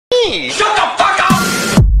me? Shut the fuck up!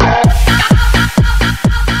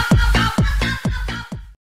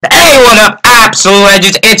 Hey, what up, absolute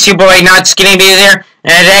legends? It's your boy, Not Skinny Bees here,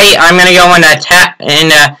 and today I'm gonna go and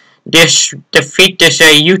defeat this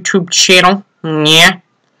YouTube channel. Yeah,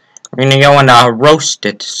 we're gonna go and roast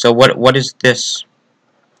it. So what is this?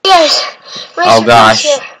 Yes. Oh gosh.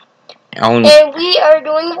 Oh. And we are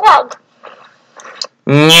doing the vlog.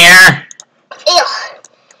 Yeah. Ew.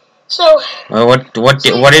 So. Well,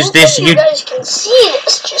 what is this? You guys can see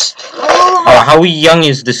this. Just. Oh, how young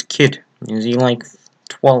is this kid? Is he like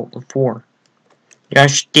 12 or 4?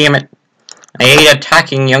 Gosh damn it! I hate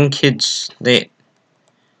attacking young kids. No,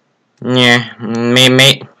 I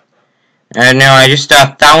just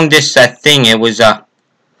found this thing. It was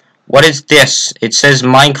what is this? It says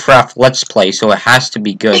Minecraft Let's Play, so it has to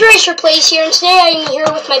be good. It's Playz here, and today I'm here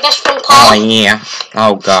with my best friend Paul. Oh yeah.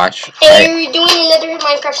 Oh gosh. And we're doing another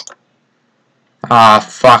Minecraft. Ah,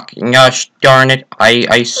 fuck. Gosh darn it.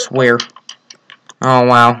 I swear. Oh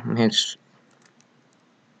wow. This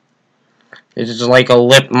is like a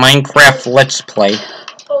Minecraft Let's Play.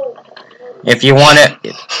 Oh. If you wanna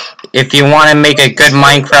make a good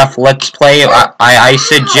Minecraft Let's Play, I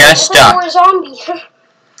suggest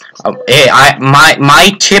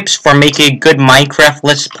my tips for making a good Minecraft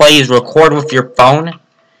Let's Play is record with your phone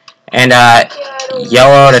and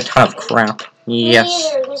yell out a ton of crap. Yes.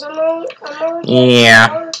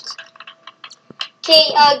 Yeah.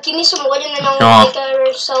 Okay, give me some wood and then I'll make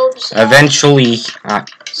ourselves. Eventually,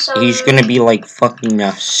 he's gonna be like fucking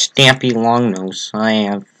Stampy Longnose. I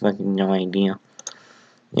have fucking no idea.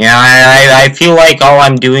 Yeah, I feel like all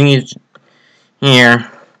I'm doing is here.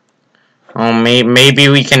 Oh, maybe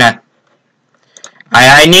we can.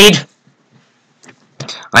 I need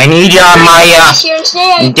my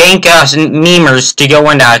dank memers to go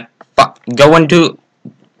and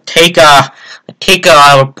take a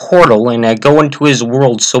portal and go into his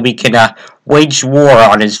world so we can wage war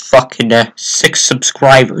on his fucking 6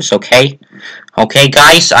 subscribers. Okay,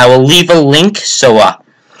 guys, I will leave a link so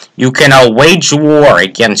you can wage war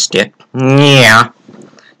against it. Yeah.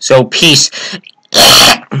 So peace.